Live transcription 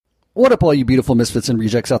What up, all you beautiful Misfits and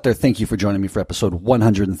Rejects out there? Thank you for joining me for episode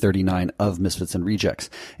 139 of Misfits and Rejects.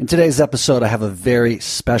 In today's episode, I have a very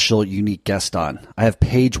special, unique guest on. I have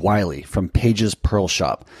Paige Wiley from Paige's Pearl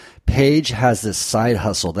Shop. Paige has this side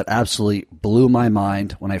hustle that absolutely blew my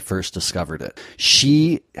mind when I first discovered it.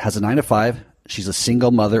 She has a 9-to-5. She's a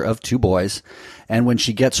single mother of 2 boys. And when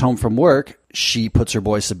she gets home from work, she puts her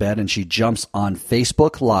boys to bed and she jumps on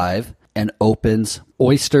Facebook Live and opens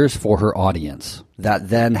oysters for her audience that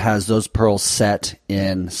then has those pearls set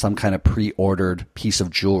in some kind of pre-ordered piece of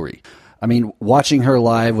jewelry. I mean, watching her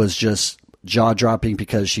live was just jaw-dropping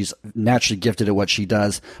because she's naturally gifted at what she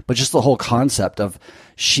does, but just the whole concept of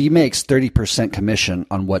she makes 30% commission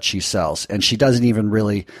on what she sells, and she doesn't even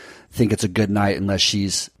really think it's a good night unless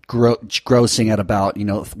she's grossing at about,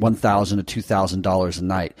 $1,000 to $2,000 a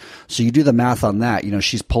night. So you do the math on that,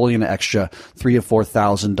 she's pulling an extra $3,000 to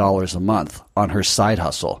 $4,000 a month on her side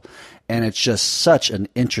hustle. And it's just such an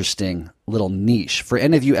interesting little niche. For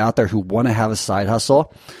any of you out there who want to have a side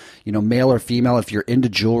hustle, male or female, if you're into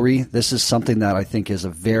jewelry, this is something that I think is a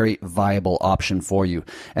very viable option for you.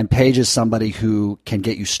 And Paige is somebody who can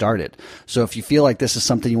get you started. So if you feel like this is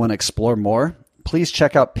something you want to explore more, please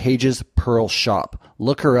check out Paige's Pearl Shop.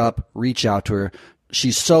 Look her up, reach out to her.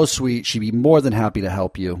 She's so sweet. She'd be more than happy to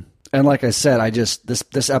help you. And like I said,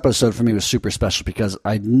 this episode for me was super special because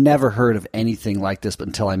I'd never heard of anything like this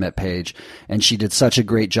until I met Paige. And she did such a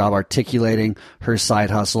great job articulating her side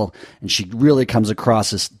hustle. And she really comes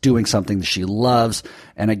across as doing something that she loves.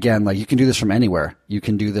 And again, you can do this from anywhere. You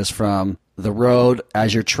can do this from the road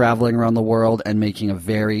as you're traveling around the world and making a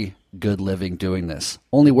very good living doing this.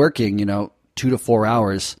 Only working, 2 to 4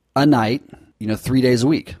 hours a night, 3 days a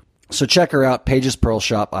week. So check her out, Paige's Pearl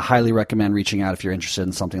Shop. I highly recommend reaching out if you're interested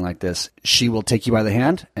in something like this. She will take you by the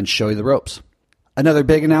hand and show you the ropes. Another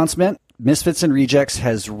big announcement, Misfits and Rejects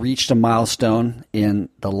has reached a milestone in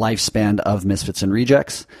the lifespan of Misfits and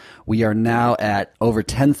Rejects. We are now at over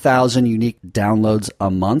 10,000 unique downloads a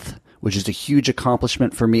month, which is a huge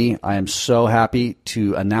accomplishment for me. I am so happy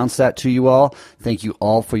to announce that to you all. Thank you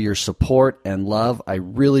all for your support and love. I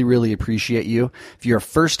really, really appreciate you. If you're a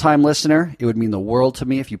first-time listener, it would mean the world to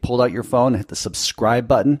me if you pulled out your phone and hit the subscribe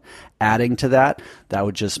button. Adding to that, that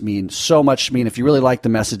would just mean so much to me. And if you really like the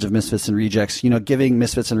message of Misfits and Rejects, giving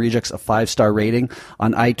Misfits and Rejects a 5-star rating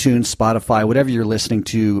on iTunes, Spotify, whatever you're listening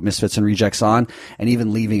to Misfits and Rejects on, and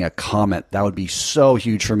even leaving a comment, that would be so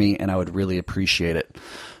huge for me, and I would really appreciate it.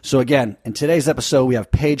 So again, in today's episode, we have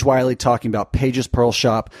Paige Wiley talking about Paige's Pearl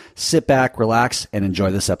Shop. Sit back, relax, and enjoy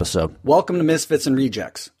this episode. Welcome to Misfits and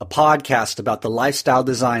Rejects, a podcast about the lifestyle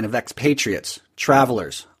design of expatriates,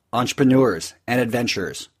 travelers, entrepreneurs, and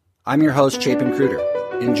adventurers. I'm your host, Chapin Cruder.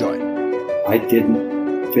 Enjoy. I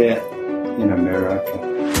didn't fit in America.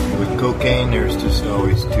 With cocaine, there's just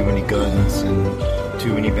always too many guns and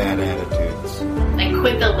too many bad attitudes. I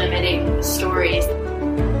quit the limiting stories.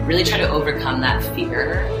 Really try to overcome that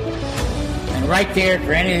fear. And right there,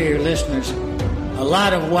 for any of your listeners, a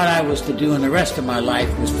lot of what I was to do in the rest of my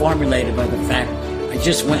life was formulated by the fact I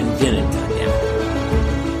just went and did it. Goddammit.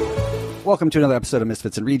 Welcome to another episode of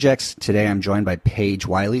Misfits and Rejects. Today I'm joined by Paige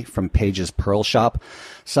Wiley from Paige's Pearl Shop,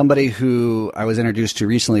 somebody who I was introduced to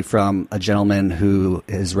recently from a gentleman who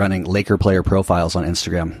is running Laker player profiles on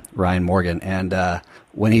Instagram, Ryan Morgan. And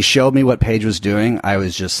when he showed me what Paige was doing, I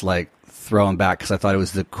was just throwing back because I thought it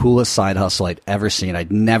was the coolest side hustle I'd ever seen.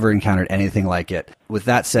 I'd never encountered anything like it. With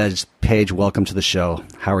that said, Paige, welcome to the show.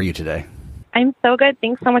 How are you today? I'm so good.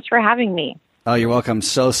 Thanks so much for having me. Oh, you're welcome. I'm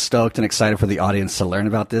so stoked and excited for the audience to learn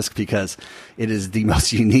about this because it is the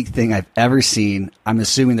most unique thing I've ever seen. I'm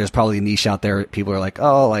assuming there's probably a niche out there. People are like,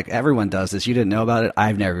 oh, everyone does this. You didn't know about it?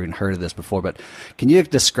 I've never even heard of this before. But can you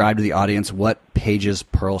describe to the audience what Paige's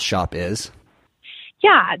Pearl Shop is?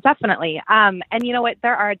 Yeah, definitely. And you know what?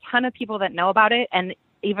 There are a ton of people that know about it and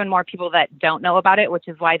even more people that don't know about it, which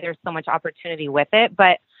is why there's so much opportunity with it.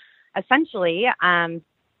 But essentially,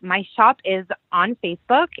 my shop is on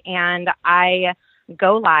Facebook and I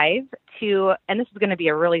go live to, and this is going to be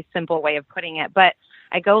a really simple way of putting it, but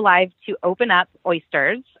I go live to open up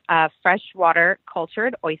oysters, freshwater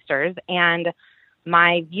cultured oysters, and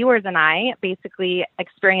my viewers and I basically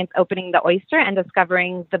experience opening the oyster and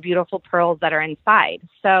discovering the beautiful pearls that are inside.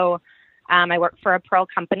 So I work for a pearl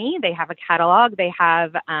company. They have a catalog. They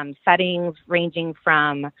have settings ranging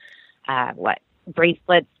from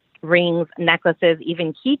bracelets, rings, necklaces,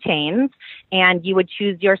 even keychains, and you would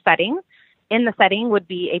choose your setting. In the setting would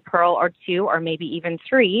be a pearl or 2 or maybe even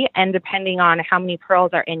 3, and depending on how many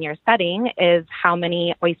pearls are in your setting is how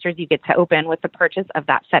many oysters you get to open with the purchase of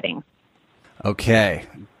that setting. Okay,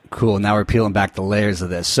 cool. Now we're peeling back the layers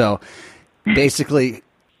of this. So basically,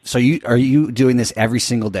 So are you doing this every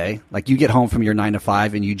single day? Like you get home from your 9 to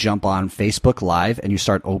 5 and you jump on Facebook Live and you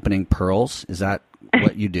start opening pearls? Is that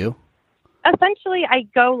what you do? Essentially, I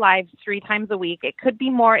go live 3 times a week. It could be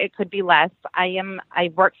more, it could be less. I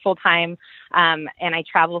work full time, and I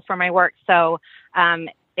travel for my work. So,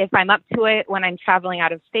 if I'm up to it when I'm traveling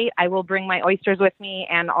out of state, I will bring my oysters with me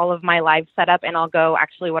and all of my live setup, and I'll go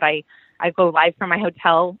I go live from my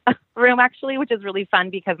hotel room actually, which is really fun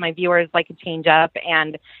because my viewers like to change up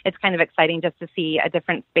and it's kind of exciting just to see a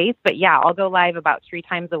different space. But yeah, I'll go live about 3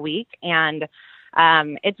 times a week, and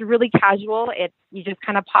it's really casual. You just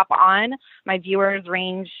kind of pop on. My viewers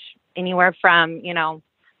range anywhere from,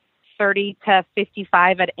 30 to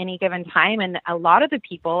 55 at any given time. And a lot of the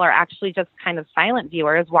people are actually just kind of silent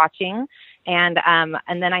viewers watching. And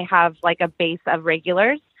then I have like a base of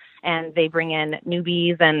regulars, and they bring in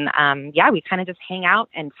newbies, and we kind of just hang out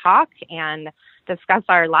and talk and discuss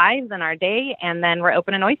our lives and our day, and then we're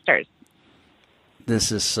opening oysters.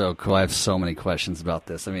 This is so cool. I have so many questions about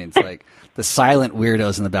this. I mean, it's like the silent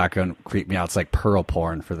weirdos in the background creep me out. It's like pearl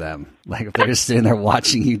porn for them. Like if they're just sitting there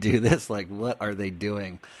watching you do this, like what are they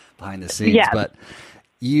doing behind the scenes? Yes. But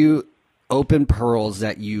you open pearls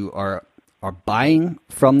that you are buying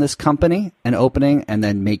from this company and opening and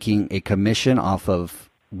then making a commission off of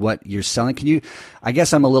what you're selling. I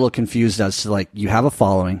guess I'm a little confused as to, like, you have a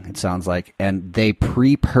following, it sounds like, and they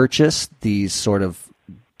pre-purchase these sort of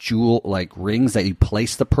jewel like rings that you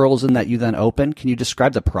place the pearls in that you then open. Can you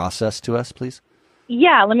describe the process to us, please?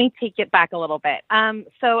 Yeah, let me take it back a little bit.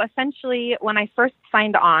 So essentially, when I first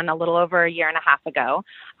signed on a little over a year and a half ago,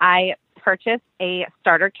 I purchased a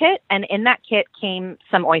starter kit, and in that kit came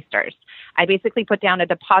some oysters. I basically put down a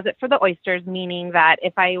deposit for the oysters, meaning that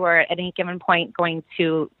if I were at any given point going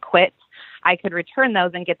to quit, I could return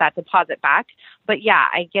those and get that deposit back. But yeah,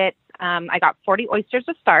 I got 40 oysters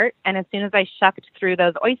to start, and as soon as I shucked through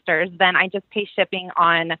those oysters, then I just pay shipping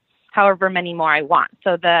on however many more I want.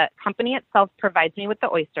 So the company itself provides me with the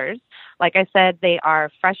oysters. Like I said, they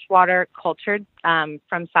are freshwater cultured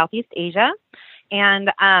from Southeast Asia,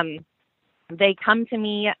 and they come to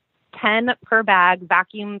me 10 per bag,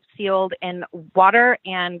 vacuum sealed in water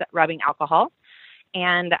and rubbing alcohol.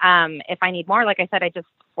 And if I need more, like I said, I just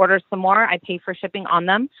order some more. I pay for shipping on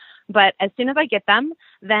them. But as soon as I get them,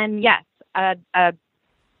 then yes, a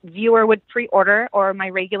viewer would pre-order, or my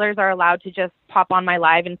regulars are allowed to just pop on my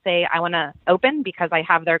live and say, I want to open, because I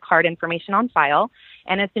have their card information on file.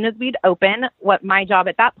 And as soon as we'd open, what my job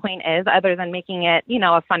at that point is, other than making it,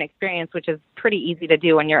 a fun experience, which is pretty easy to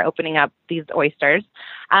do when you're opening up these oysters.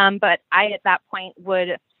 But I, at that point,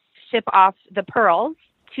 would ship off the pearls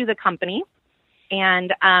to the company.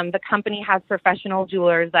 And the company has professional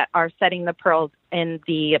jewelers that are setting the pearls in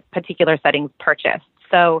the particular settings purchased.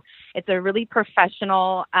 So it's a really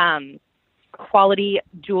professional quality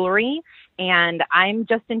jewelry, and I'm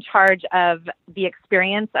just in charge of the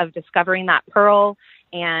experience of discovering that pearl,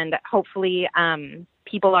 and hopefully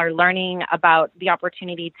people are learning about the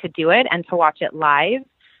opportunity to do it and to watch it live.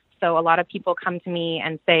 So a lot of people come to me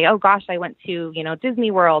and say, oh gosh, I went to,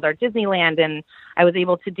 Disney World or Disneyland, and I was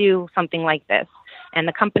able to do something like this. And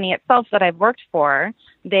the company itself that I've worked for,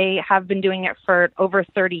 they have been doing it for over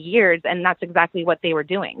 30 years, and that's exactly what they were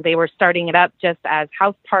doing. They were starting it up just as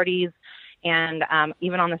house parties, and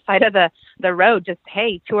even on the side of the road, just,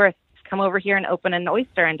 hey, tourists, come over here and open an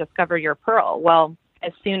oyster and discover your pearl. Well,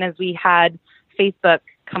 as soon as we had Facebook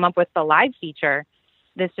come up with the live feature,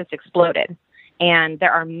 this just exploded. And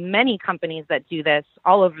there are many companies that do this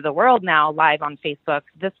all over the world now, live on Facebook.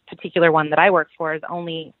 This particular one that I work for is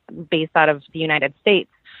only based out of the United States.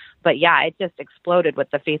 But yeah, it just exploded with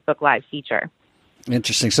the Facebook Live feature.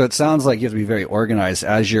 Interesting. So it sounds like you have to be very organized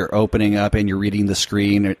as you're opening up and you're reading the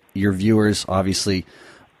screen. Your viewers obviously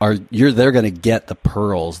they're going to get the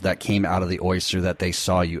pearls that came out of the oyster that they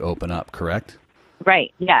saw you open up, correct?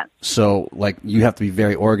 Right. Yeah. So, you have to be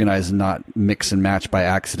very organized and not mix and match by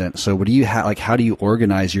accident. So, what do you how do you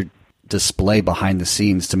organize your display behind the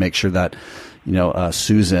scenes to make sure that,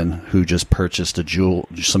 Susan, who just purchased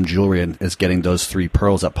some jewelry and is getting those 3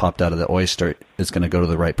 pearls that popped out of the oyster, is going to go to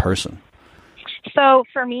the right person? So,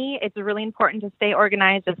 for me, it's really important to stay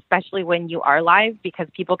organized, especially when you are live, because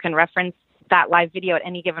people can reference that live video at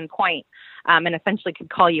any given point, and essentially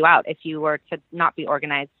could call you out if you were to not be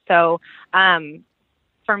organized. So,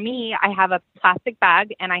 for me, I have a plastic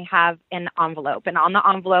bag and I have an envelope. And on the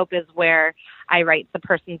envelope is where I write the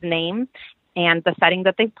person's name and the setting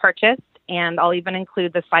that they've purchased. And I'll even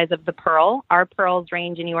include the size of the pearl. Our pearls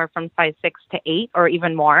range anywhere from size 6 to 8 or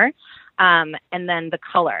even more. And then the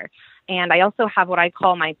color. And I also have what I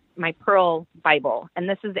call my Pearl Bible. And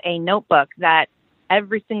this is a notebook that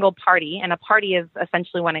every single party, and a party is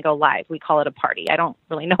essentially when I go live. We call it a party. I don't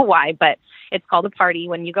really know why, but it's called a party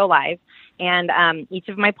when you go live. And each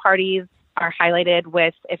of my parties are highlighted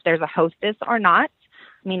with if there's a hostess or not,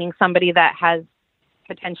 meaning somebody that has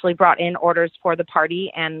potentially brought in orders for the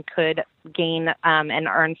party and could gain and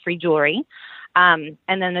earn free jewelry, and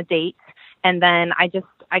then the date. And then I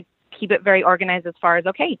keep it very organized as far as,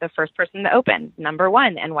 okay, the first person to open, number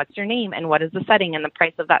 1, and what's your name, and what is the setting and the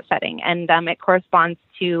price of that setting. And it corresponds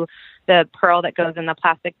to the pearl that goes in the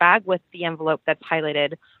plastic bag with the envelope that's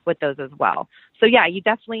highlighted with those as well. So yeah, you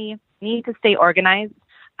definitely need to stay organized.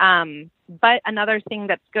 But another thing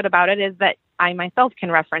that's good about it is that I myself can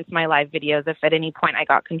reference my live videos if at any point I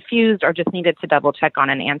got confused or just needed to double check on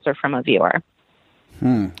an answer from a viewer.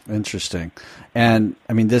 Interesting. And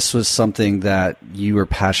I mean, this was something that you were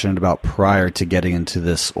passionate about prior to getting into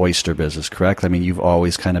this oyster business, correct? I mean, you've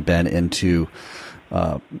always kind of been into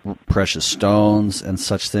precious stones and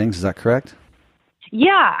such things. Is that correct?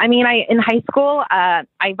 Yeah. I mean, in high school,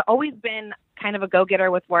 I've always been kind of a go-getter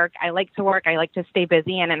with work. I like to work. I like to stay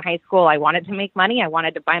busy. And in high school, I wanted to make money. I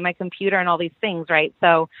wanted to buy my computer and all these things, right?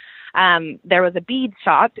 So there was a bead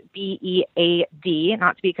shop, B-E-A-D,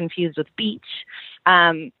 not to be confused with beach.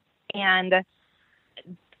 And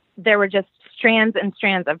there were just strands and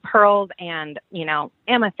strands of pearls and,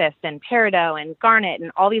 amethyst and peridot and garnet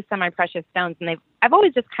and all these semi-precious stones. And I've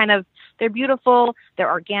always just they're beautiful,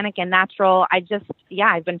 they're organic and natural. I've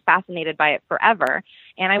been fascinated by it forever.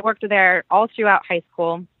 And I worked there all throughout high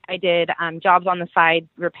school. I did jobs on the side,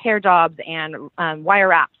 repair jobs and wire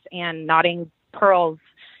wraps and knotting pearls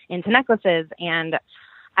into necklaces. And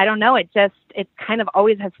I don't know, it kind of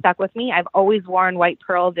always has stuck with me. I've always worn white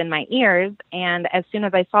pearls in my ears. And as soon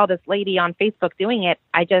as I saw this lady on Facebook doing it,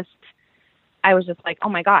 I was just like, oh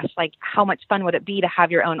my gosh, like how much fun would it be to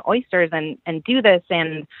have your own oysters and do this?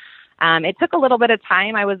 And it took a little bit of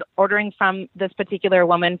time. I was ordering from this particular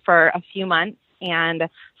woman for a few months and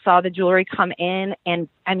saw the jewelry come in. And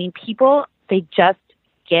I mean, people, they just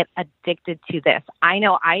get addicted to this. I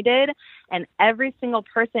know I did. And every single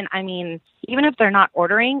person, I mean, even if they're not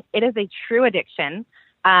ordering, it is a true addiction.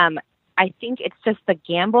 I think it's just the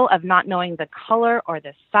gamble of not knowing the color or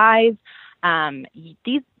the size.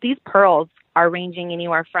 These pearls are ranging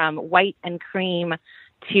anywhere from white and cream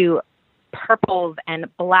to purples and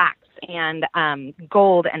blacks and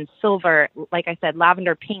gold and silver. Like I said,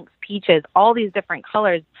 lavender, pinks, peaches, all these different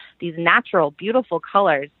colors, these natural, beautiful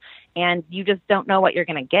colors. And you just don't know what you're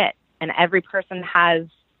going to get. And every person has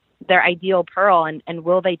their ideal pearl, and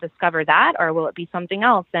will they discover that, or will it be something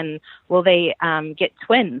else? And will they get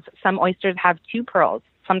twins? Some oysters have 2 pearls,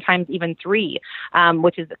 sometimes even 3,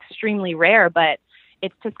 which is extremely rare, but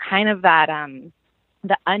it's just kind of that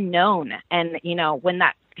the unknown. And, when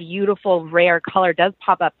that beautiful, rare color does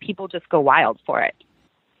pop up, people just go wild for it.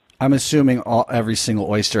 I'm assuming every single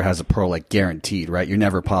oyster has a pearl, like guaranteed, right? You're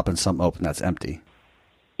never popping something open that's empty.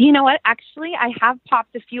 You know what? Actually, I have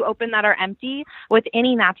popped a few open that are empty. With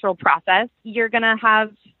any natural process, you're going to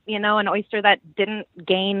have, an oyster that didn't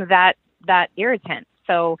gain that irritant.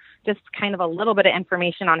 So just kind of a little bit of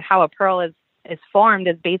information on how a pearl is formed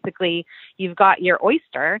is basically you've got your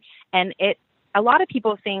oyster, and a lot of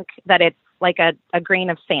people think that it's like a grain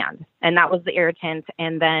of sand, and that was the irritant,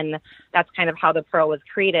 and then that's kind of how the pearl was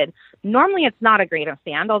created. Normally, it's not a grain of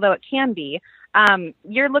sand, although it can be.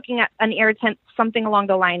 You're looking at an irritant, something along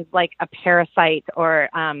the lines like a parasite or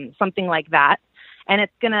something like that. And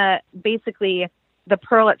it's going to basically, the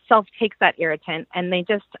pearl itself takes that irritant, and they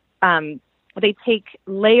just, they take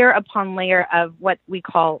layer upon layer of what we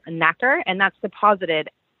call a nacre, and that's deposited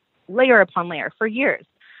layer upon layer for years.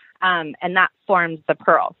 And that forms the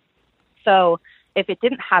pearl. So if it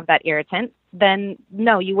didn't have that irritant, then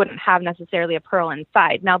no, you wouldn't have necessarily a pearl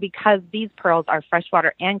inside. Now, because these pearls are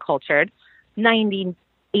freshwater and cultured, 98%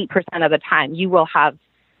 of the time you will have,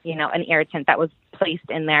 an irritant that was placed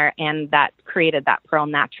in there and that created that pearl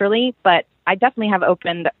naturally. But I definitely have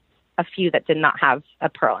opened a few that did not have a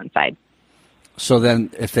pearl inside. So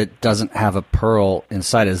then if it doesn't have a pearl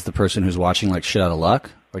inside, is the person who's watching like shit out of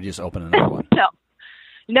luck, or do you just open another one?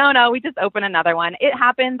 No, we just open another one. It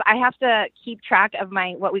happens. I have to keep track of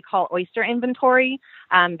my, what we call oyster inventory.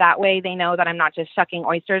 That way they know that I'm not just shucking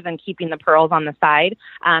oysters and keeping the pearls on the side.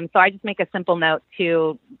 So I just make a simple note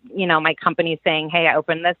to, my company saying, hey, I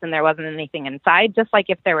opened this and there wasn't anything inside. Just like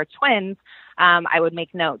if there were twins, I would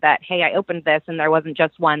make note that, hey, I opened this and there wasn't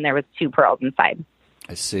just one, there was 2 pearls inside.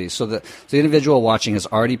 I see. So the individual watching has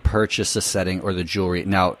already purchased the setting or the jewelry.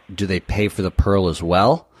 Now, do they pay for the pearl as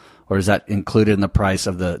well? Or is that included in the price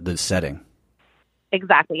of the setting?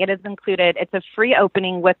 Exactly. It is included. It's a free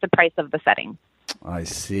opening with the price of the setting. I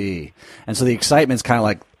see. And so the excitement's kind of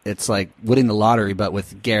like, it's like winning the lottery, but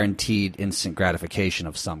with guaranteed instant gratification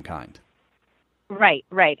of some kind. Right.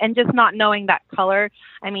 And just not knowing that color.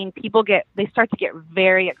 I mean, they start to get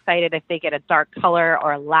very excited if they get a dark color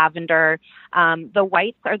or a lavender. The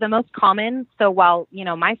whites are the most common. So while,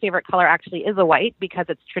 my favorite color actually is a white because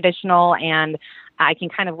it's traditional and I can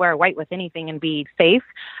kind of wear white with anything and be safe,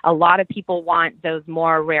 a lot of people want those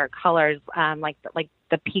more rare colors, like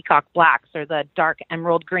the peacock blacks or the dark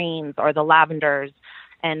emerald greens or the lavenders.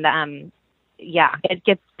 And,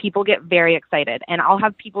 people get very excited. And I'll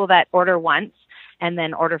have people that order once and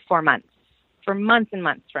then order for months and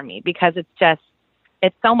months from me because it's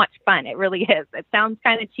so much fun. It really is. It sounds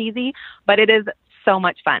kind of cheesy, but it is so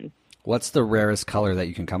much fun. What's the rarest color that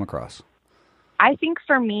you can come across? I think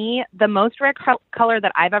for me, the most rare color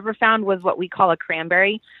that I've ever found was what we call a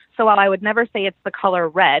cranberry. So while I would never say it's the color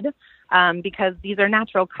red, because these are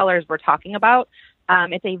natural colors we're talking about,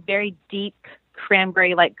 it's a very deep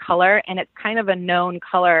cranberry-like color, and it's kind of a known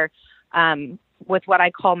color with what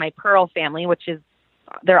I call my pearl family, which is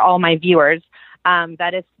they're all my viewers.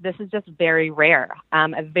 This is just very rare.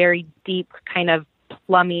 A very deep kind of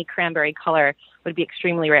plummy cranberry color would be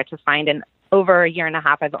extremely rare to find. And over a year and a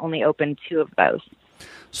half, I've only opened 2 of those.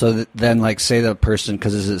 So then, like, say the person,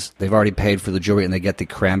 because they've already paid for the jewelry and they get the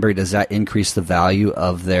cranberry, does that increase the value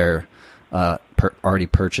of their already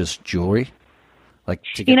purchased jewelry? Like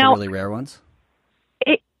to get the really rare ones?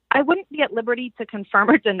 I wouldn't be at liberty to confirm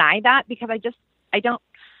or deny that because I don't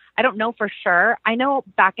know for sure. I know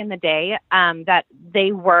back in the day that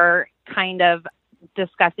they were kind of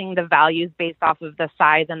discussing the values based off of the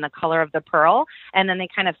size and the color of the pearl. And then they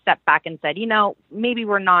kind of stepped back and said, maybe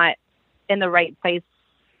we're not in the right place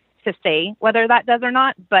to say whether that does or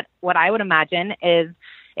not. But what I would imagine is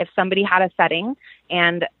if somebody had a setting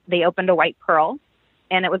and they opened a white pearl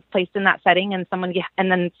and it was placed in that setting and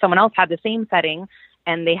then someone else had the same setting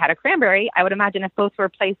and they had a cranberry, I would imagine if both were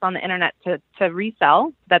placed on the internet to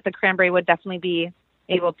resell, that the cranberry would definitely be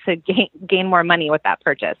able to gain more money with that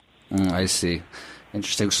purchase. I see.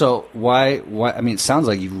 Interesting. So why, I mean, it sounds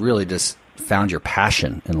like you've really just found your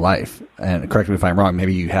passion in life. And correct me if I'm wrong,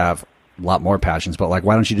 maybe you have a lot more passions, but why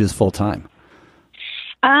don't you do this full time?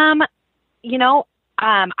 I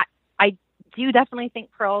do definitely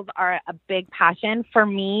think pearls are a big passion for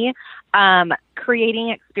me. Creating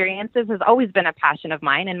experiences has always been a passion of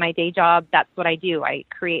mine. In my day job, that's what I do. I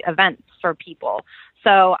create events for people.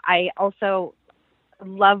 So I also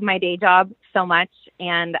love my day job so much.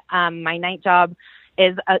 And my night job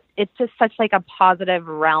it's just such like a positive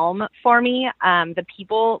realm for me. The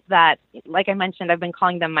people that, like I mentioned, I've been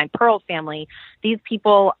calling them my pearl family. These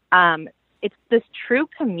people, it's this true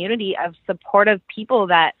community of supportive people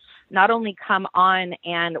that not only come on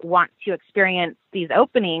and want to experience these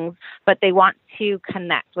openings, but they want to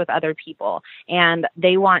connect with other people. And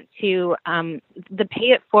they want to, the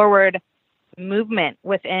Pay It Forward movement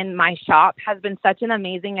within my shop has been such an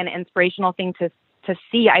amazing and inspirational thing to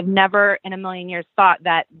see. I've never in a million years thought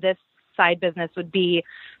that this side business would be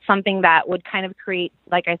something that would kind of create,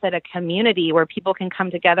 like I said, a community where people can come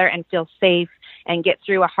together and feel safe and get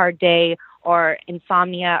through a hard day or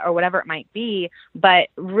insomnia or whatever it might be. But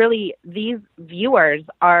really, these viewers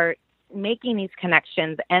are making these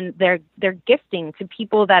connections and they're gifting to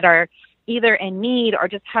people that are either in need or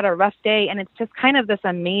just had a rough day. And it's just kind of this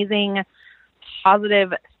amazing,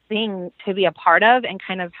 positive thing to be a part of and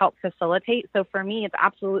kind of help facilitate. So for me, it's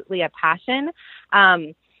absolutely a passion.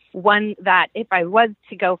 One that if I was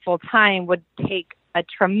to go full time would take a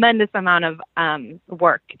tremendous amount of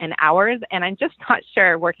work and hours. And I'm just not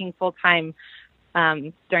sure working full time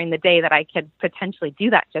during the day that I could potentially do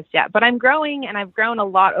that just yet. But I'm growing, and I've grown a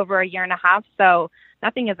lot over a year and a half. So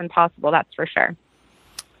nothing is impossible. That's for sure.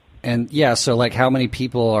 And yeah, so like how many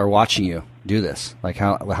people are watching you do this? Like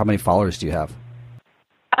how many followers do you have?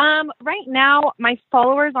 Right now, my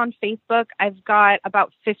followers on Facebook, I've got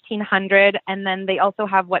about 1,500, and then they also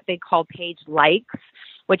have what they call page likes,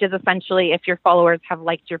 which is essentially if your followers have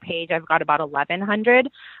liked your page, I've got about 1,100.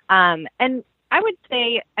 And I would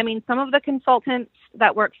say, I mean, some of the consultants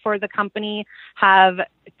that work for the company have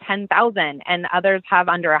 10,000 and others have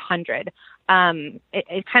under 100.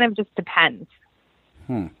 It kind of just depends.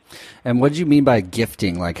 And what do you mean by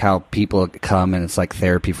gifting? Like how people come and it's like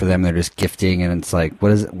therapy for them. They're just gifting, and it's like,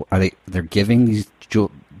 what is it? They're giving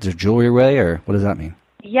their jewelry away, or what does that mean?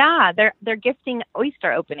 Yeah, they're gifting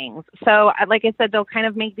oyster openings. So like I said, they'll kind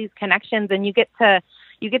of make these connections, and you get to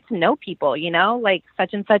know people, like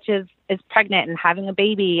such and such is pregnant and having a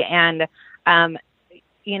baby, and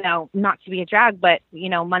not to be a drag, but,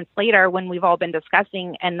 months later when we've all been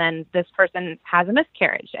discussing, and then this person has a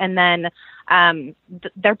miscarriage, and then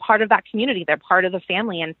they're part of that community. They're part of the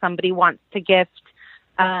family, and somebody wants to gift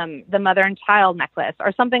the mother and child necklace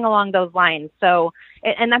or something along those lines. So,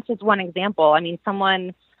 and that's just one example. I mean,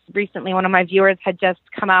 someone recently, one of my viewers had just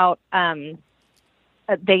come out,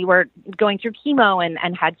 they were going through chemo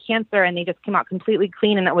and had cancer, and they just came out completely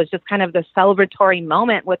clean. And it was just kind of the celebratory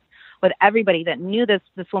moment with everybody that knew this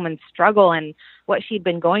woman's struggle and what she'd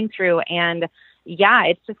been going through. And yeah,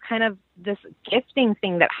 it's just kind of this gifting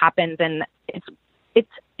thing that happens. And it's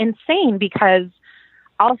insane because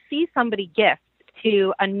I'll see somebody gift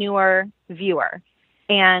to a newer viewer,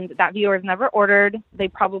 and that viewer has never ordered. They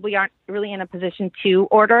probably aren't really in a position to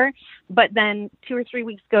order, but then 2 or 3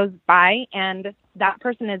 weeks goes by and that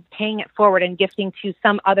person is paying it forward and gifting to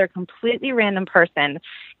some other completely random person.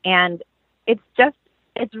 And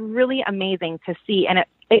it's really amazing to see. And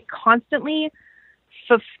it constantly,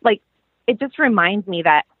 it just reminds me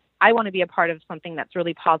that I want to be a part of something that's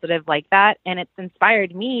really positive like that. And it's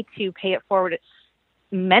inspired me to pay it forward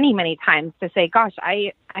many, many times to say, gosh,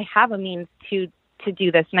 I have a means to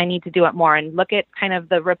do this and I need to do it more. And look at kind of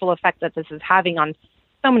the ripple effect that this is having on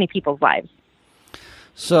so many people's lives.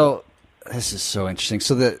 So this is so interesting.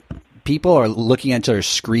 So the people are looking at each other's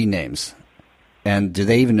screen names. And do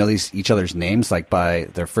they even know each other's names, like by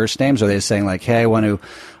their first names? Or are they saying like, hey, I want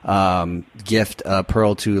to gift a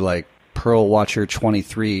pearl to like Pearl Watcher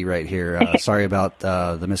 23 right here. Sorry about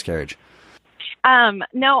the miscarriage.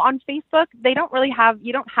 No, on Facebook,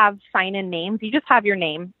 you don't have sign-in names. You just have your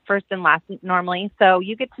name first and last normally. So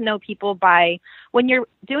you get to know people when you're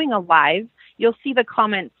doing a live, you'll see the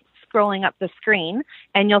comments scrolling up the screen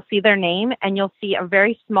and you'll see their name and you'll see a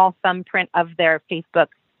very small thumbprint of their Facebook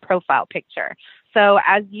profile picture. So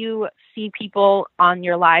as you see people on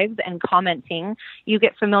your lives and commenting, you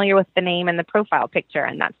get familiar with the name and the profile picture.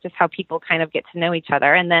 And that's just how people kind of get to know each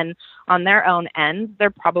other. And then on their own end, they're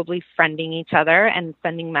probably friending each other and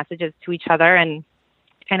sending messages to each other and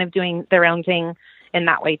kind of doing their own thing in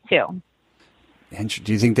that way too. And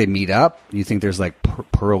do you think they meet up? Do you think there's like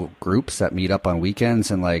pearl groups that meet up on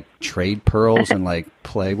weekends and like trade pearls and like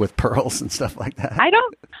play with pearls and stuff like that?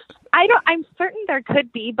 I'm certain there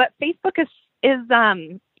could be, but Facebook is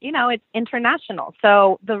it's international.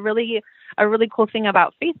 So a really cool thing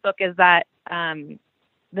about Facebook is that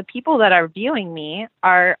the people that are viewing me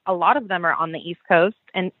a lot of them are on the East Coast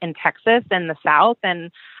and in Texas and the South.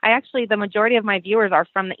 And the majority of my viewers are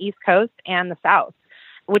from the East Coast and the South,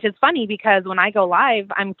 which is funny because when I go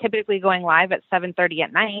live, I'm typically going live at 7:30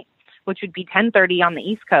 at night, which would be 10:30 on the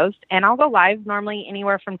East Coast. And I'll go live normally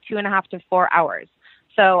anywhere from 2.5 to 4 hours.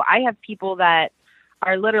 So I have people that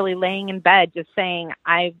are literally laying in bed just saying,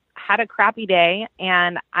 I've had a crappy day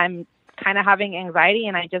and I'm kind of having anxiety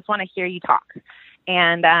and I just want to hear you talk.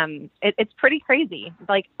 And it's pretty crazy,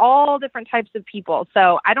 like all different types of people.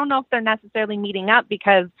 So I don't know if they're necessarily meeting up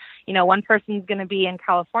because, one person's going to be in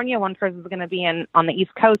California, one person's going to be on the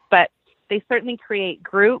East Coast, but they certainly create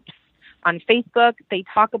groups on Facebook. They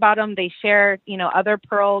talk about them. They share, other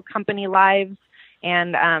Pearl company lives.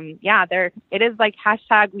 And it is like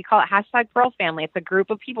we call it hashtag Pearl Family. It's a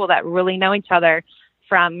group of people that really know each other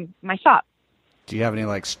from my shop. Do you have any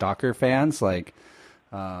like stalker fans? Like,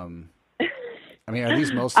 are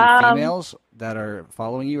these mostly females that are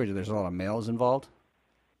following you, or there's a lot of males involved?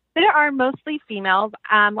 There are mostly females.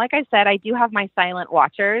 Like I said, I do have my silent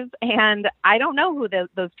watchers, and I don't know who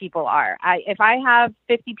those people are. If I have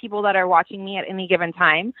 50 people that are watching me at any given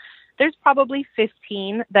time, there's probably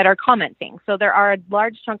 15 that are commenting. So there are a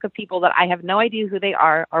large chunk of people that I have no idea who they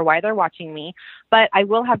are or why they're watching me. But I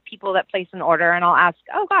will have people that place an order and I'll ask,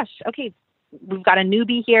 oh gosh, okay, we've got a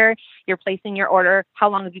newbie here. You're placing your order. How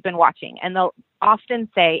long have you been watching? And they'll often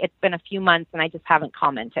say it's been a few months and I just haven't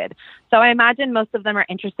commented. So I imagine most of them are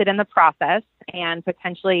interested in the process and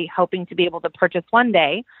potentially hoping to be able to purchase one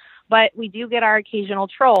day. But we do get our occasional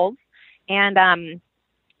trolls, and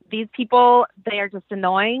these people, they are just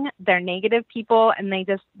annoying. They're negative people, and they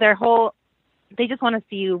just want to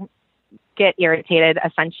see you get irritated,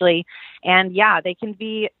 essentially. And yeah, they can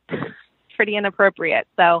be pretty inappropriate.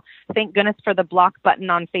 So thank goodness for the block button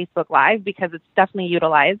on Facebook Live, because it's definitely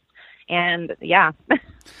utilized. And yeah.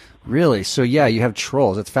 Really? So yeah, you have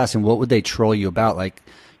trolls. It's fascinating. What would they troll you about? Like,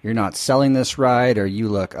 you're not selling this right, or you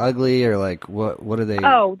look ugly, or like what are they?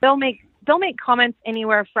 Oh, they'll make comments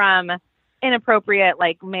anywhere from inappropriate,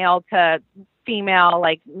 like male to female,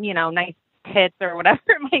 like, nice tits or whatever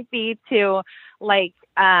it might be, to like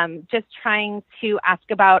just trying to ask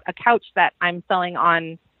about a couch that I'm selling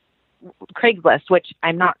on Craigslist, which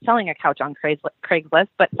I'm not selling a couch on Craigslist,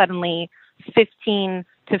 but suddenly 15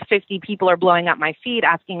 to 50 people are blowing up my feed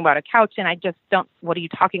asking about a couch, and I just don't, what are you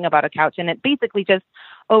talking about a couch? And it basically just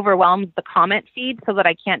overwhelms the comment feed so that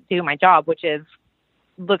I can't do my job, which is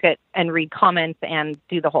look at and read comments and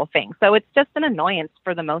do the whole thing. So it's just an annoyance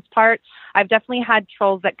for the most part. I've definitely had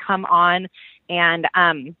trolls that come on and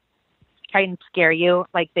try and scare you,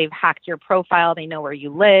 like they've hacked your profile, they know where you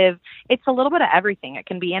live. It's a little bit of everything. It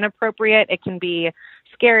can be inappropriate, it can be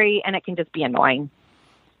scary, and it can just be annoying.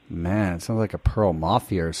 Man, it sounds like a Pearl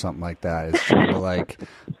Mafia or something like that. It's trying to like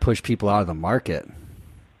push people out of the market.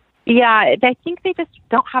 Yeah, I think they just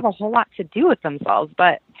don't have a whole lot to do with themselves,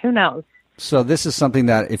 but who knows? So this is something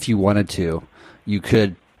that if you wanted to, you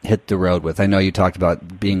could hit the road with. I know you talked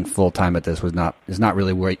about being full-time at this is not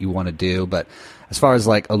really what you want to do, but as far as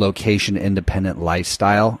like a location independent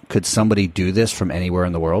lifestyle, could somebody do this from anywhere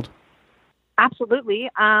in the world? Absolutely.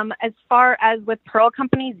 As far as with Pearl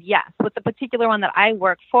companies, yes. With the particular one that I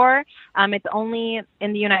work for, it's only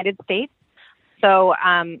in the United States. So,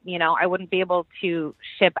 I wouldn't be able to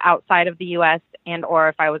ship outside of the U.S. and or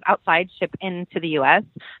if I was outside, ship into the U.S.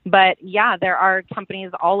 But yeah, there are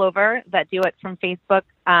companies all over that do it from Facebook,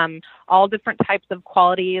 all different types of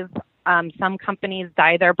qualities. Some companies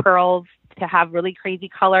dye their pearls to have really crazy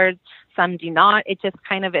colors. Some do not. It just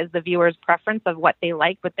kind of is the viewer's preference of what they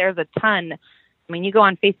like. But there's a ton. I mean, you go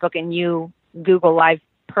on Facebook and you Google live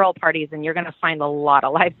pearl parties and you're going to find a lot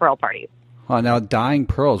of live pearl parties. Oh, now dyeing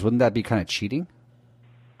pearls, wouldn't that be kind of cheating?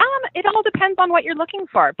 It all depends on what you're looking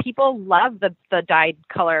for. People love the dyed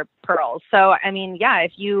color pearls. So, I mean, yeah,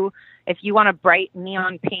 if you want a bright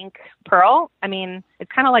neon pink pearl, I mean,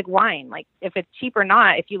 it's kind of like wine. Like if it's cheap or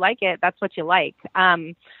not, if you like it, that's what you like.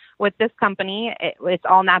 With this company, it's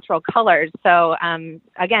all natural colors. So,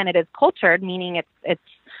 again, it is cultured, meaning it's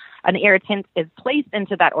an irritant is placed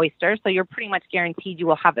into that oyster. So you're pretty much guaranteed you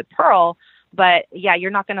will have a pearl. But yeah,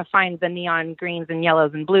 you're not going to find the neon greens and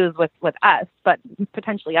yellows and blues with us, but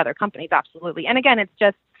potentially other companies, absolutely. And again, it's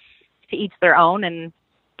just to each their own.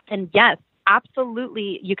 And yes,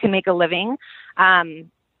 absolutely, you can make a living.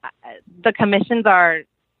 The commissions are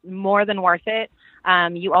more than worth it.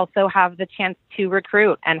 You also have the chance to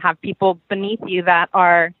recruit and have people beneath you that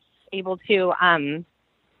are able to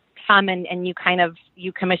come and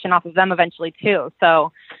you commission off of them eventually too.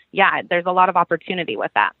 So yeah, there's a lot of opportunity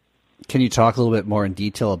with that. Can you talk a little bit more in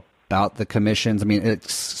detail about the commissions? I mean,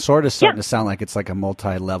 it's sort of starting to sound like it's like a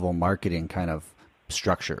multi-level marketing kind of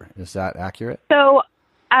structure. Is that accurate? So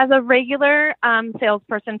as a regular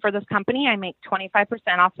salesperson for this company, I make 25%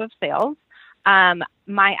 off of sales.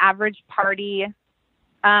 My average party,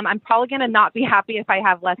 I'm probably going to not be happy if I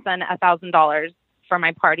have less than $1,000 for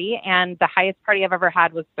my party. And the highest party I've ever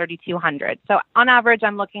had was $3,200. So on average,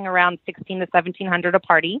 I'm looking around $1,600 to $1,700 a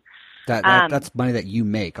party. That's money that you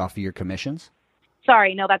make off of your commissions?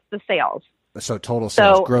 Sorry, no, that's the sales. So total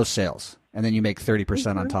sales, gross sales. And then you make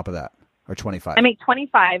 30% on top of that, or 25? I make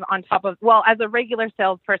 25 on top of, well, as a regular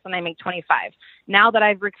salesperson, I make 25. Now that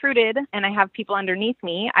I've recruited and I have people underneath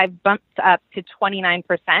me, I've bumped up to 29%.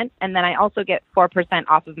 And then I also get 4%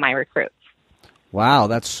 off of my recruits. Wow,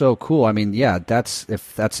 that's so cool. I mean, yeah,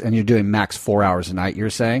 and you're doing max 4 hours a night, you're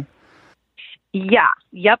saying? Yeah,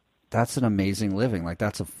 yep. That's an amazing living. Like,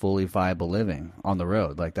 that's a fully viable living on the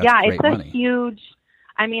road. Like, that's great money. It's a huge,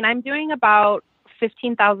 I mean, I'm doing about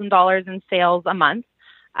 $15,000 in sales a month.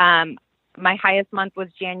 My highest month was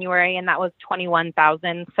January, and that was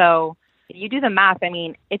 $21,000. So you do the math. I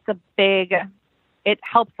mean, it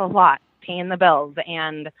helps a lot paying the bills.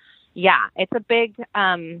 And yeah, it's a big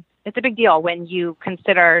deal when you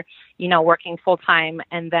consider, working full time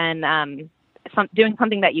and then, doing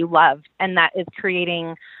something that you love and that is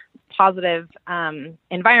creating positive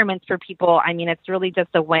environments for people. I mean, it's really just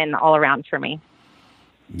a win all around for me.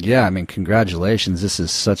 Yeah, I mean, congratulations. This is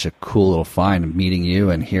such a cool little find, meeting you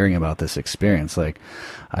and hearing about this experience. Like,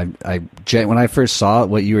 when I first saw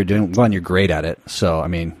what you were doing, one, you're great at it. So, I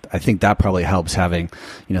mean, I think that probably helps having,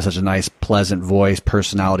 such a nice, pleasant voice,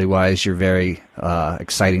 personality-wise. You're very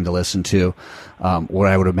exciting to listen to. What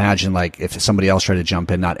I would imagine, like, if somebody else tried to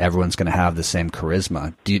jump in, not everyone's going to have the same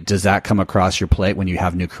charisma. Does that come across your plate when you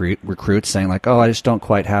have new recruits saying, like, oh, I just don't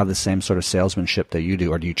quite have the same sort of salesmanship that you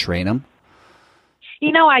do, or do you train them?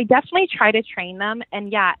 I definitely try to train them.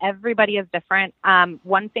 And yeah, everybody is different.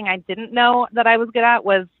 One thing I didn't know that I was good at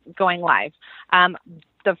was going live.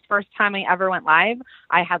 The first time I ever went live,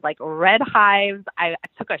 I had like red hives. I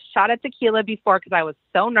took a shot of tequila before because I was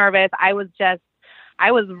so nervous. I was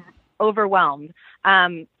overwhelmed.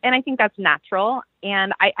 And I think that's natural.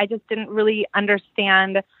 And I just didn't really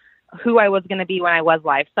understand who I was going to be when I was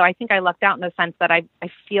live. So I think I lucked out in the sense that I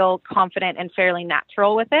feel confident and fairly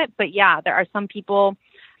natural with it. But yeah, there are some people,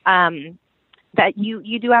 that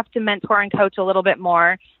you do have to mentor and coach a little bit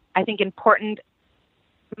more. I think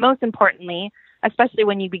most importantly, especially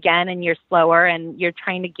when you begin and you're slower and you're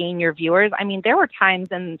trying to gain your viewers. I mean, there were times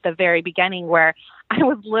in the very beginning where I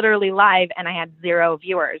was literally live and I had 0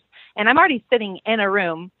 viewers. And I'm already sitting in a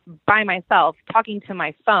room by myself talking to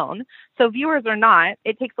my phone. So viewers or not,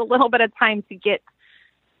 it takes a little bit of time to get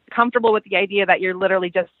comfortable with the idea that you're literally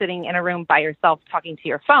just sitting in a room by yourself talking to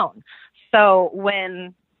your phone. So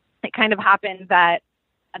when it kind of happened that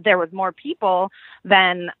there was more people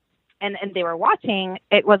than and they were watching,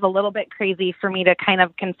 it was a little bit crazy for me to kind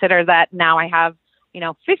of consider that now I have,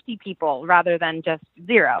 50 people rather than just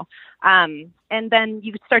 0. And then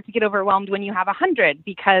you start to get overwhelmed when you have 100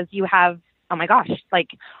 because you have, oh my gosh, like,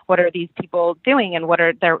 what are these people doing? And what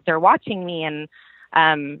are they're watching me?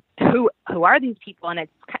 And who are these people? And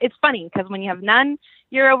it's funny because when you have none,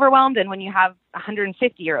 you're overwhelmed. And when you have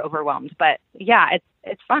 150, you're overwhelmed. But yeah,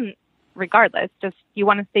 it's fun. Regardless, just you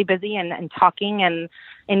want to stay busy and talking and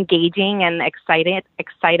engaging and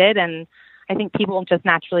excited. And I think people just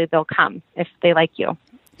naturally, they'll come if they like you.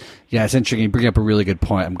 Yeah, it's interesting. You bring up a really good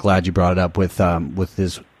point. I'm glad you brought it up with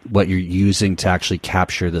this, what you're using to actually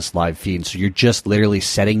capture this live feed. So you're just literally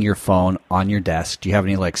setting your phone on your desk. Do you have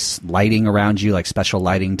any like lighting around you, like special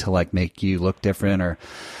lighting to like make you look different or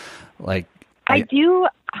like? I do.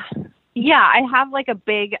 Yeah, I have like a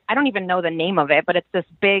big, I don't even know the name of it, but it's this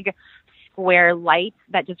big square light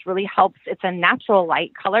that just really helps. It's a natural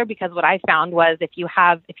light color because what I found was if you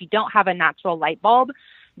don't have a natural light bulb,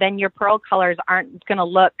 then your pearl colors aren't going to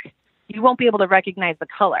look, you won't be able to recognize the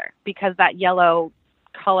color because that yellow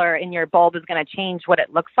color in your bulb is going to change what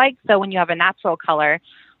it looks like. So when you have a natural color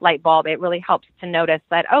light bulb, it really helps to notice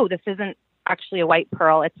that, oh, this isn't actually a white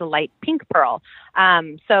pearl, it's a light pink pearl.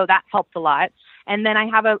 So that helps a lot. And then I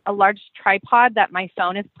have a large tripod that my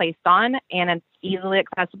phone is placed on, and it's easily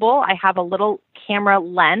accessible. I have a little camera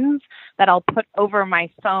lens that I'll put over my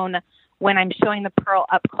phone when I'm showing the pearl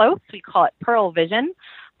up close. We call it Pearl Vision.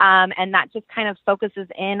 And that just kind of focuses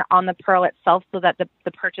in on the pearl itself so that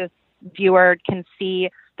the purchase viewer can see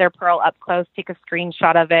their pearl up close, take a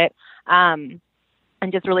screenshot of it, and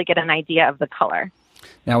just really get an idea of the color.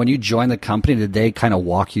 Now, when you joined the company, did they kind of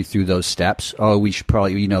walk you through those steps? Oh, we should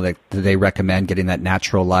probably, did they recommend getting that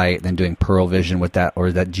natural light, then doing Pearl Vision with that,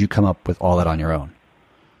 or did you come up with all that on your own?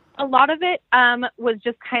 A lot of it was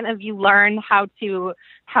just kind of you learn how to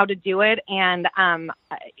do it. And,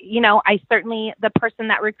 I certainly, the person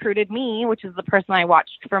that recruited me, which is the person I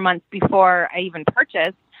watched for months before I even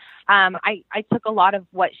purchased, I took a lot of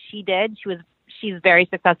what she did. She's very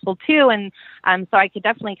successful too. And so I could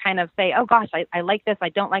definitely kind of say, oh gosh, I like this. I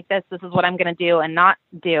don't like this. This is what I'm going to do and not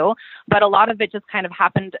do. But a lot of it just kind of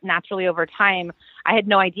happened naturally over time. I had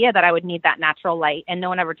no idea that I would need that natural light, and no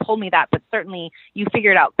one ever told me that. But certainly you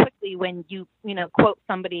figure it out quickly when you quote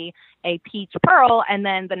somebody a peach pearl, and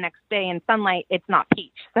then the next day in sunlight, it's not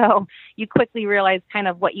peach. So you quickly realize kind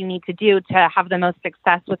of what you need to do to have the most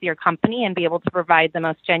success with your company and be able to provide the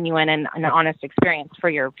most genuine and honest experience for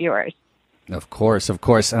your viewers. Of course.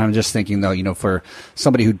 And I'm just thinking, though, for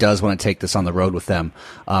somebody who does want to take this on the road with them,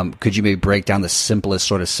 could you maybe break down the simplest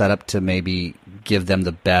sort of setup to maybe give them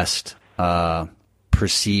the best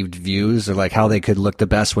perceived views, or like how they could look the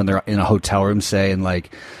best when they're in a hotel room, say, in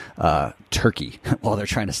like Turkey while they're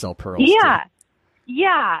trying to sell pearls? Yeah.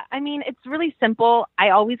 Yeah, I mean, it's really simple.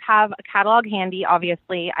 I always have a catalog handy,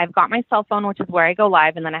 obviously. I've got my cell phone, which is where I go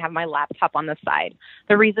live, and then I have my laptop on the side.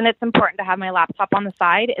 The reason it's important to have my laptop on the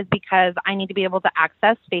side is because I need to be able to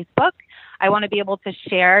access Facebook. I want to be able to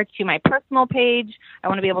share to my personal page. I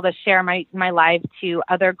want to be able to share my live to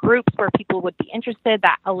other groups where people would be interested.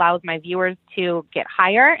 That allows my viewers to get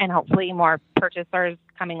higher and hopefully more purchasers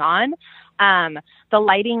coming on. The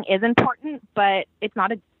lighting is important, but it's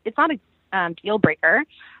not a deal breaker.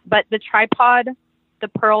 But the tripod, the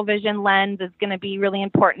Pearl Vision lens is going to be really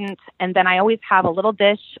important. And then I always have a little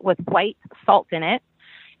dish with white salt in it.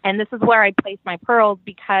 And this is where I place my pearls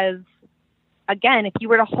because, again, if you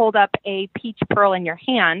were to hold up a peach pearl in your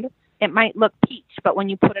hand, it might look peach, but when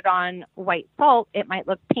you put it on white salt, it might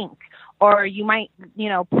look pink. Or you might,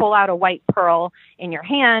 pull out a white pearl in your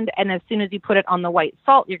hand, and as soon as you put it on the white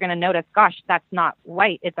salt, you're going to notice, gosh, that's not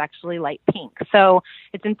white, it's actually light pink. So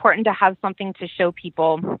it's important to have something to show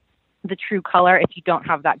people the true color if you don't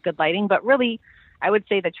have that good lighting. But really, I would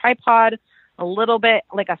say the tripod, a little bit,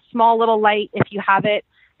 like a small little light if you have it,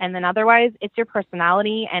 and then otherwise, it's your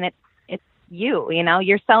personality, and it's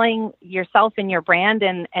you're selling yourself and your brand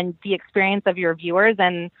and the experience of your viewers.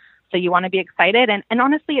 And so you want to be excited. And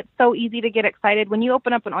honestly, it's so easy to get excited when you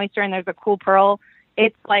open up an oyster and there's a cool pearl.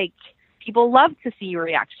 It's like, people love to see you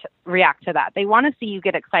react to that. They want to see you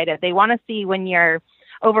get excited. They want to see when you're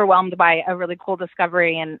overwhelmed by a really cool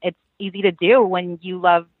discovery, and it's easy to do when you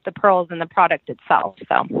love the pearls and the product itself.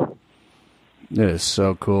 So it is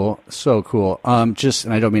so cool. So cool. And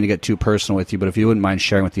I don't mean to get too personal with you, but if you wouldn't mind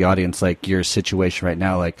sharing with the audience, like your situation right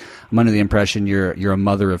now, like I'm under the impression you're a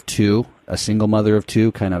mother of two, a single mother of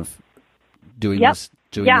two, kind of doing this,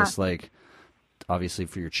 like obviously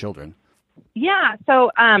for your children. Yeah.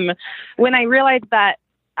 So, when I realized that,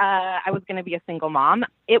 I was going to be a single mom,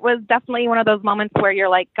 it was definitely one of those moments where you're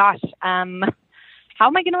like, gosh, how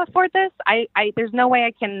am I going to afford this? There's no way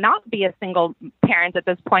I can not be a single parent at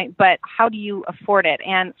this point, but how do you afford it?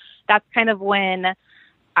 And that's kind of when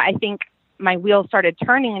I think my wheels started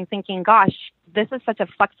turning and thinking, gosh, this is such a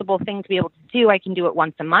flexible thing to be able to do. I can do it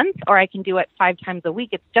once a month, or I can do it 5 times a week.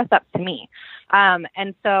 It's just up to me.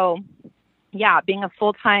 And so, yeah, being a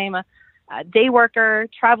full-time day worker,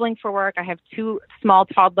 traveling for work. I have 2 small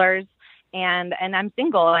toddlers, and I'm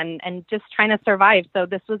single and just trying to survive. So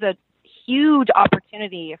this was a huge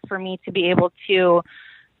opportunity for me to be able to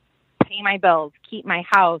pay my bills, keep my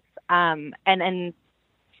house, and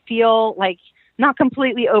feel like not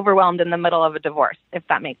completely overwhelmed in the middle of a divorce, if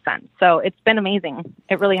that makes sense. So it's been amazing.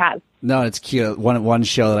 It really has. No, it's cute. One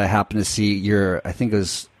show that I happened to see, I think it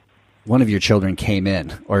was one of your children came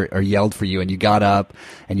in or yelled for you, and you got up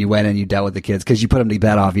and you went and you dealt with the kids because you put them to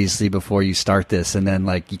bed obviously before you start this, and then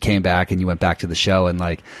like you came back and you went back to the show, and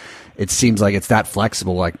like it seems like it's that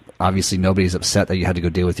flexible. Like obviously nobody's upset that you had to go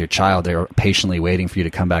deal with your child. They were patiently waiting for you to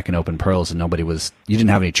come back and open pearls, and you didn't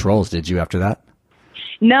have any trolls, did you, after that?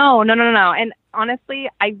 No. And honestly,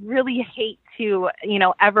 I really hate to,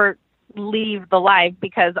 ever leave the live,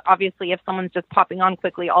 because obviously if someone's just popping on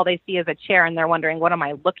quickly, all they see is a chair and they're wondering, what am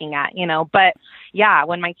I looking at? But yeah,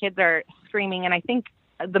 when my kids are screaming, and I think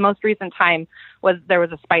the most recent time was there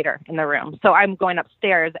was a spider in the room. So I'm going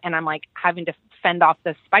upstairs and I'm like having to fend off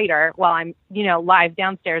this spider while I'm, live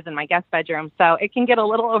downstairs in my guest bedroom. So it can get a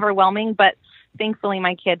little overwhelming, but thankfully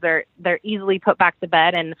my kids they're easily put back to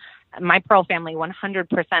bed, and my Pearl family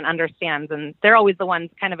 100% understands. And they're always the ones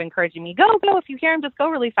kind of encouraging me, go, if you hear him, just go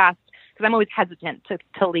really fast. Because I'm always hesitant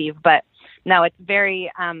to leave. But no, it's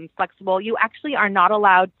very flexible. You actually are not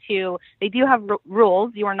allowed to, they do have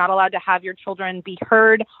rules. You are not allowed to have your children be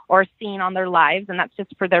heard or seen on their lives. And that's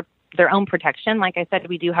just for their own protection. Like I said,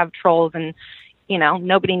 we do have trolls, and,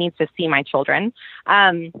 nobody needs to see my children.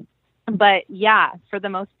 But yeah, for the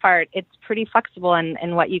most part, it's pretty flexible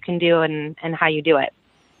in what you can do and how you do it.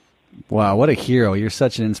 Wow, what a hero. You're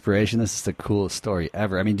such an inspiration. This is the coolest story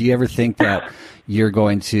ever. I mean, do you ever think that you're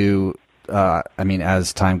going to,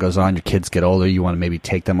 as time goes on, your kids get older, you want to maybe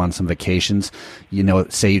take them on some vacations?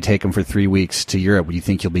 Say you take them for 3 weeks to Europe. Do you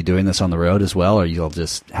think you'll be doing this on the road as well, or you'll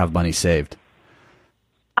just have money saved?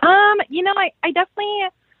 I definitely,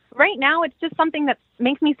 right now, it's just something that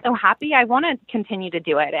makes me so happy. I want to continue to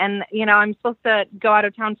do it. And, I'm supposed to go out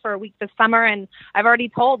of town for a week this summer, and I've already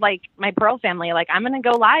told my Pearl family, I'm going to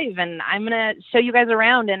go live and I'm going to show you guys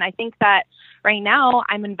around. And I think that right now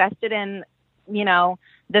I'm invested in,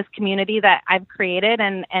 this community that I've created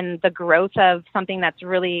and the growth of something that's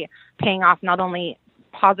really paying off, not only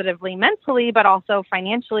positively mentally, but also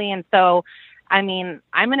financially. And so, I'm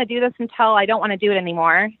going to do this until I don't want to do it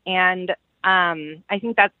anymore. And, I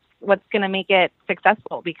think that's what's going to make it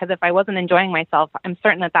successful, because if I wasn't enjoying myself, I'm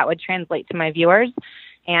certain that would translate to my viewers.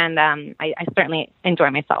 And I certainly enjoy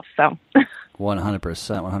myself. So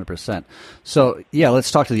 100%. So yeah,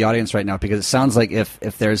 let's talk to the audience right now, because it sounds like if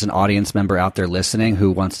there's an audience member out there listening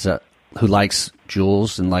who likes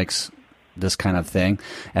jewels and likes this kind of thing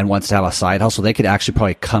and wants to have a side hustle, they could actually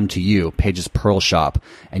probably come to you, Paige's Pearl Shop,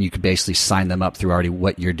 and you could basically sign them up through already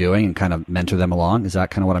what you're doing and kind of mentor them along. Is that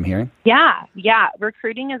kind of what I'm hearing? Yeah.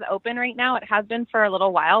 Recruiting is open right now. It has been for a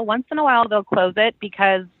little while. Once in a while, they'll close it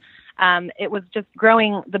because it was just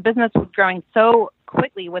growing. The business was growing so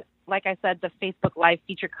quickly with, like I said, the Facebook Live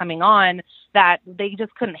feature coming on, that they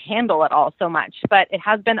just couldn't handle it all so much. But it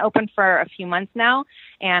has been open for a few months now,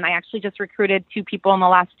 and I actually just recruited 2 people in the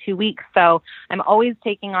last 2 weeks. So I'm always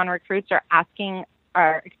taking on recruits or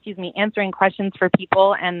answering questions for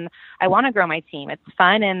people, and I want to grow my team. It's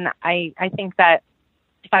fun, and I think that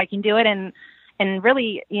if I can do it and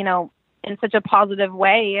really, in such a positive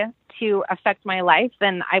way to affect my life,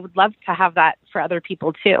 then I would love to have that for other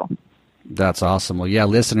people too. That's awesome. Well, yeah,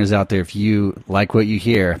 listeners out there, if you like what you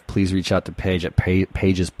hear, please reach out to Paige at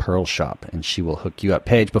Paige's Pearl Shop, and she will hook you up.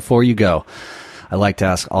 Paige, before you go, I like to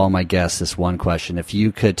ask all my guests this one question. If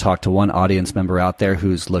you could talk to one audience member out there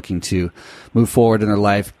who's looking to move forward in their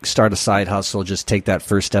life, start a side hustle, just take that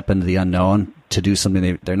first step into the unknown, to do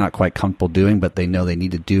something they're not quite comfortable doing, but they know they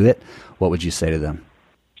need to do it, what would you say to them?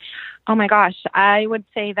 Oh my gosh, I would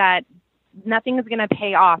say that nothing is going to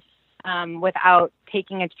pay off without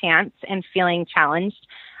taking a chance and feeling challenged.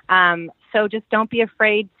 So just don't be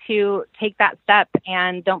afraid to take that step,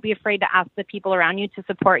 and don't be afraid to ask the people around you to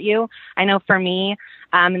support you. I know for me,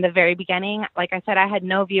 in the very beginning, like I said, I had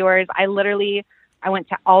no viewers. I went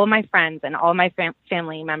to all of my friends and all of my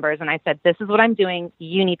family members, and I said, this is what I'm doing.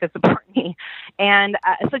 You need to support me. And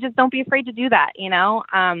so just don't be afraid to do that,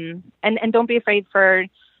 and don't be afraid for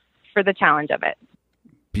the challenge of it.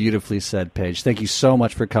 Beautifully said, Paige. Thank you so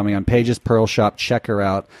much for coming on Paige's Pearl Shop. Check her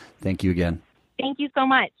out. Thank you again. Thank you so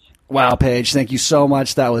much. Wow, Paige, thank you so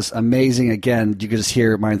much. That was amazing. Again, you could just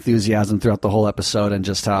hear my enthusiasm throughout the whole episode and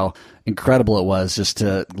just how incredible it was just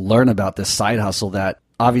to learn about this side hustle that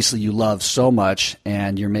obviously you love so much,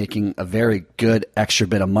 and you're making a very good extra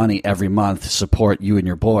bit of money every month to support you and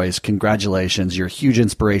your boys. Congratulations. You're a huge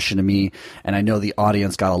inspiration to me, and I know the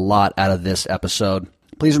audience got a lot out of this episode.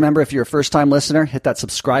 Please remember, if you're a first-time listener, hit that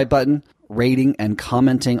subscribe button. Rating and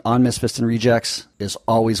commenting on Misfits and Rejects is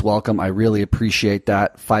always welcome. I really appreciate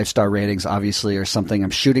that. 5-star ratings obviously are something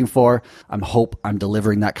I'm shooting for. I hope I'm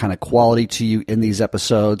delivering that kind of quality to you in these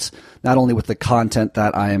episodes, not only with the content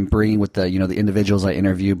that I am bringing with the individuals I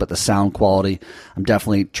interview, but the sound quality. I'm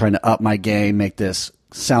definitely trying to up my game, make this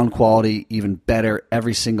sound quality even better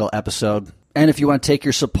every single episode. And if you want to take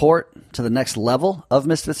your support to the next level of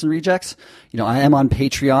Misfits and Rejects, I am on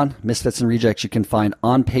Patreon. Misfits and Rejects you can find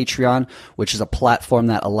on Patreon, which is a platform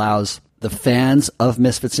that allows the fans of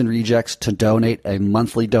Misfits and Rejects to donate a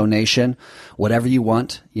monthly donation, whatever you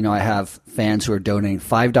want. I have fans who are donating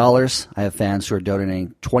 $5. I have fans who are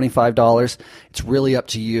donating $25. It's really up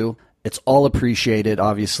to you. It's all appreciated.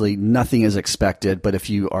 Obviously, nothing is expected, but if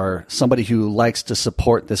you are somebody who likes to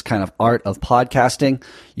support this kind of art of podcasting,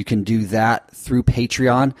 you can do that through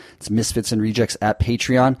Patreon. It's Misfits and Rejects at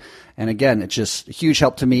Patreon. And again, it's just a huge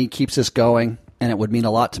help to me, keeps us going, and it would mean a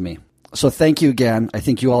lot to me. So thank you again. I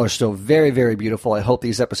think you all are still very, very beautiful. I hope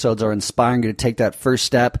these episodes are inspiring you to take that first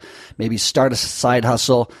step, maybe start a side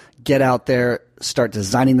hustle, get out there, start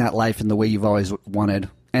designing that life in the way you've always wanted.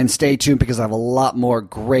 And stay tuned, because I have a lot more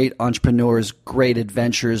great entrepreneurs, great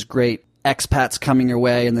adventures, great expats coming your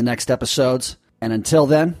way in the next episodes. And until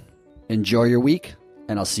then, enjoy your week,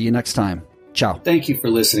 and I'll see you next time. Ciao. Thank you for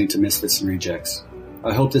listening to Misfits and Rejects.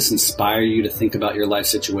 I hope this inspired you to think about your life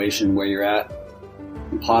situation, where you're at,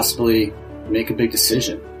 and possibly make a big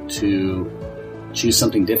decision to choose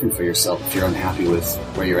something different for yourself if you're unhappy with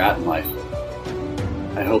where you're at in life.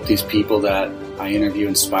 I hope these people that I interview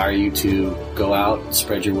inspire you to go out,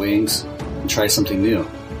 spread your wings, and try something new.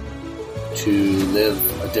 To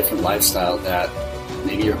live a different lifestyle that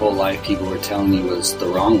maybe your whole life people were telling you was the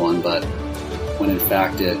wrong one, but when in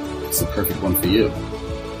fact it's the perfect one for you.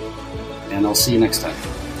 And I'll see you next time.